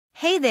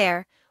Hey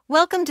there,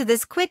 welcome to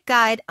this quick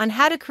guide on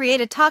how to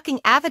create a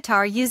talking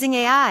avatar using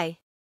AI.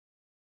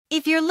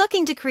 If you're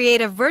looking to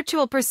create a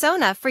virtual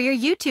persona for your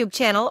YouTube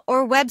channel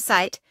or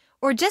website,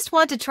 or just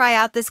want to try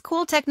out this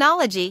cool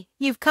technology,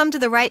 you've come to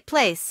the right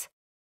place.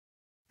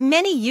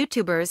 Many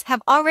YouTubers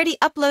have already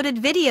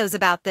uploaded videos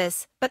about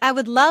this, but I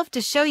would love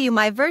to show you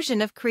my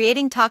version of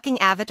creating talking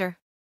avatar.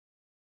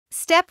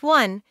 Step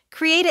 1.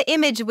 Create an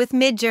image with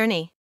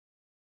Midjourney.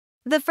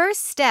 The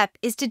first step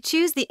is to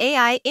choose the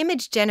AI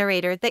image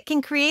generator that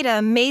can create an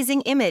amazing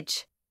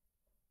image.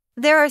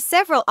 There are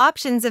several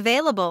options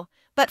available,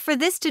 but for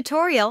this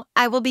tutorial,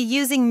 I will be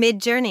using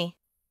Midjourney.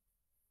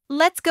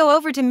 Let's go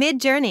over to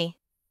Midjourney.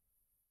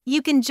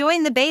 You can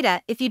join the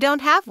beta if you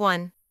don't have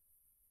one.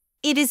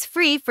 It is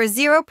free for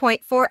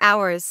 0.4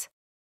 hours.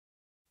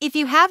 If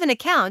you have an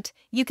account,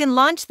 you can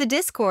launch the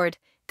Discord,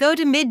 go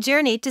to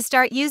Midjourney to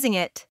start using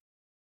it.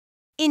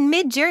 In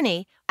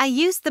Midjourney, I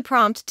used the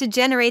prompt to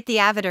generate the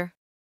avatar.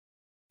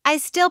 I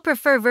still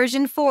prefer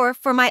version 4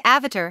 for my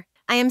avatar,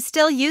 I am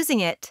still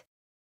using it.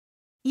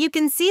 You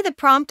can see the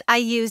prompt I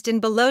used in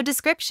below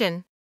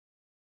description.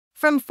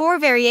 From 4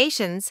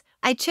 variations,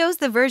 I chose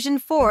the version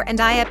 4 and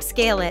I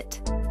upscale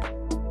it.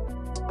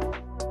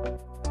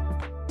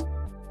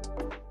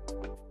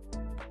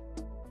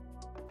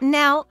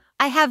 Now,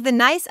 I have the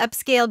nice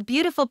upscaled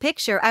beautiful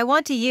picture I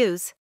want to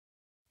use.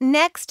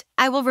 Next,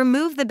 I will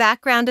remove the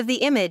background of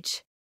the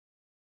image.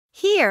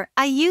 Here,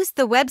 I used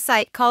the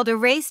website called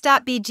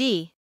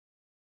erase.bg.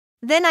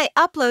 Then I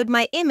upload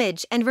my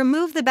image and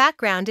remove the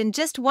background in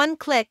just one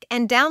click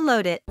and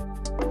download it.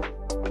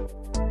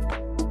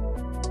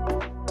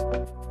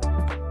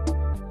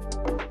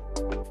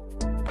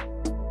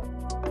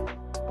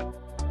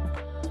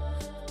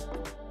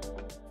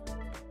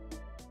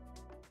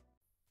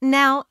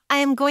 Now, I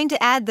am going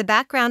to add the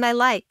background I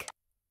like.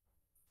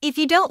 If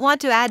you don't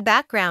want to add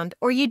background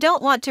or you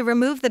don't want to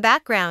remove the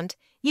background,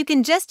 you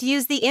can just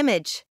use the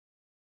image.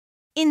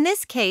 In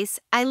this case,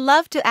 I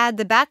love to add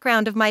the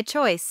background of my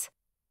choice.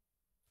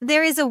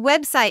 There is a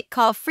website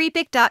called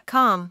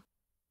freepik.com.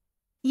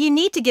 You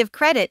need to give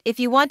credit if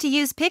you want to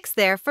use pics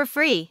there for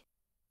free.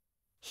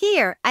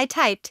 Here, I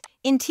typed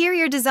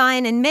interior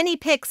design and many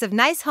pics of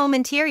nice home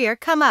interior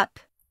come up.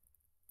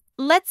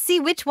 Let's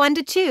see which one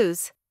to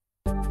choose.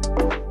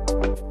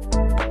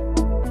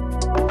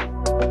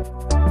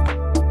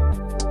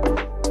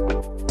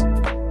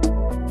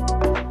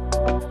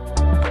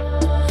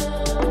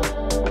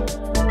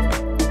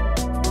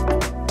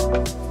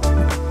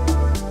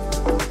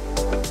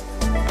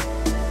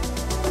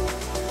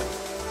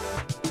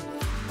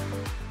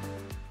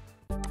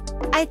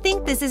 I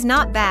think this is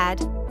not bad.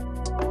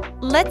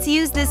 Let's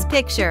use this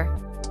picture.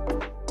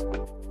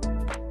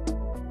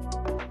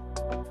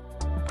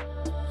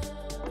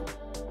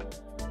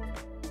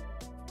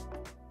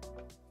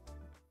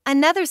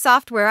 Another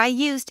software I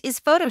used is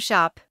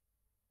Photoshop.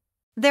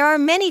 There are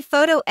many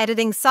photo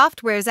editing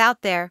softwares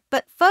out there,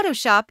 but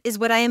Photoshop is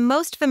what I am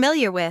most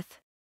familiar with.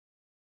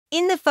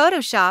 In the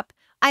Photoshop,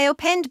 I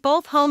opened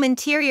both home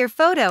interior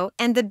photo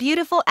and the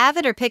beautiful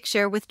avatar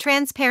picture with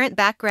transparent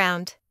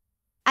background.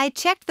 I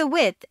checked the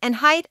width and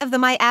height of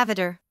my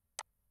avatar.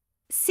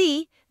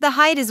 See, the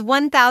height is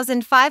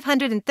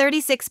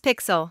 1536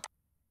 pixel.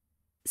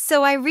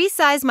 So I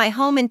resize my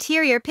home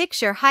interior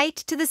picture height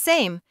to the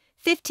same,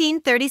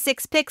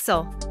 1536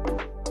 pixel.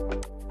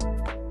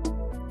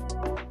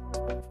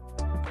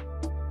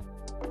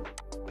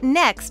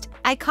 Next,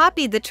 I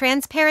copied the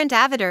transparent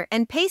avatar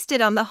and pasted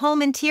on the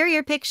home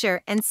interior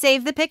picture and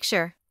save the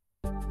picture.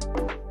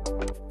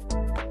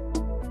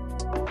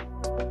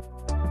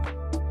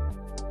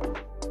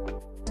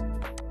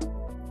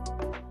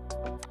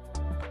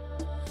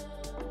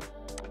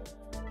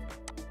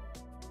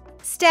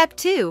 Step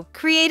 2.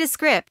 Create a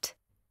script.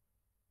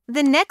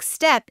 The next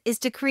step is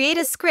to create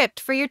a script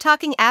for your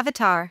talking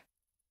avatar.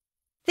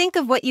 Think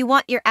of what you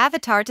want your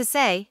avatar to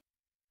say.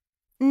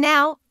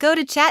 Now, go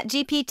to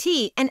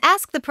ChatGPT and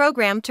ask the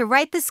program to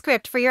write the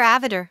script for your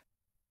avatar.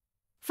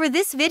 For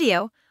this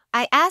video,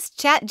 I asked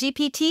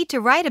ChatGPT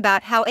to write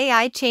about how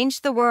AI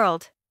changed the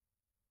world.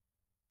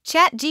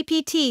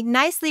 ChatGPT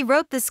nicely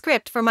wrote the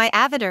script for my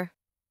avatar.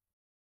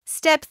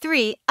 Step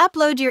 3.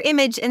 Upload your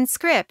image and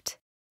script.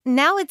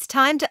 Now it's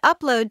time to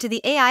upload to the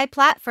AI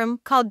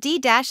platform called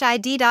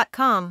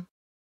d-id.com.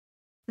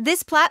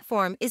 This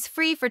platform is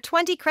free for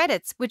 20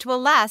 credits which will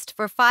last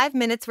for 5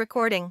 minutes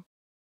recording.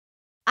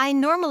 I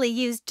normally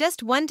use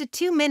just 1 to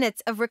 2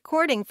 minutes of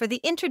recording for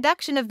the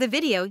introduction of the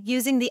video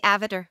using the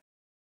avatar.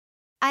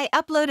 I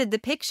uploaded the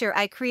picture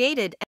I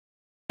created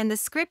and the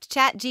script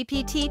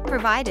ChatGPT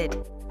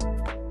provided.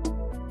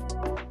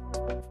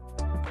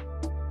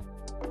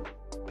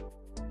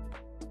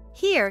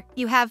 Here,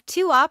 you have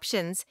 2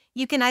 options.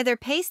 You can either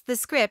paste the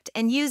script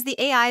and use the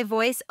AI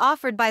voice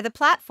offered by the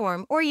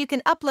platform, or you can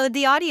upload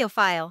the audio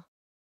file.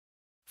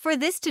 For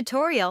this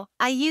tutorial,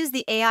 I use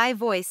the AI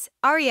voice,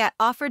 Aria,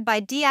 offered by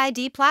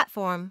DID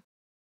platform.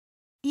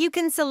 You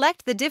can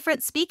select the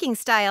different speaking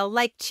style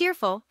like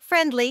cheerful,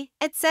 friendly,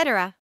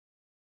 etc.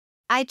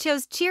 I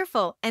chose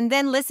cheerful and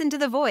then listen to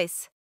the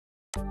voice.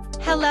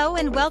 Hello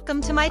and welcome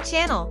to my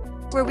channel,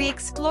 where we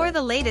explore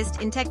the latest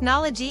in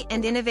technology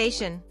and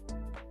innovation.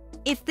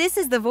 If this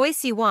is the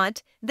voice you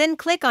want, then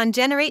click on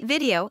Generate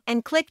Video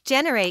and click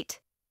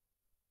Generate.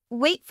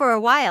 Wait for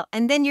a while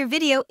and then your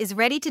video is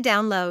ready to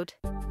download.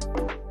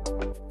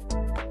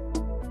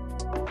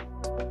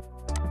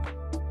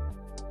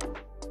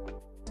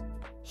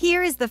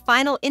 Here is the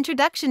final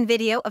introduction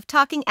video of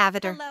Talking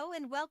Avatar. Hello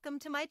and welcome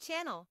to my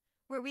channel,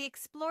 where we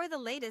explore the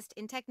latest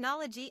in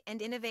technology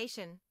and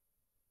innovation.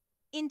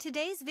 In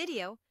today's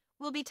video,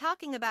 we'll be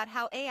talking about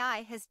how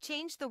AI has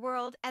changed the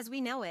world as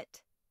we know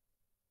it.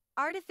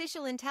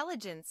 Artificial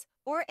intelligence,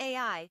 or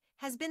AI,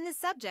 has been the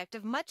subject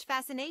of much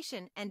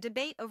fascination and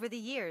debate over the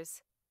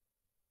years.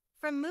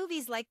 From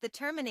movies like The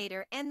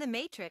Terminator and The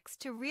Matrix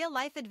to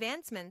real-life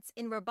advancements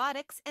in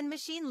robotics and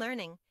machine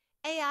learning,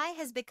 AI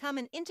has become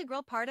an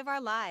integral part of our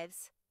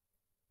lives.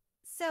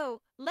 So,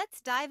 let's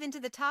dive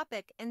into the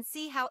topic and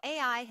see how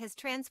AI has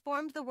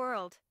transformed the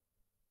world.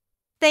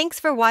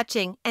 Thanks for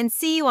watching and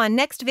see you on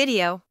next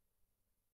video.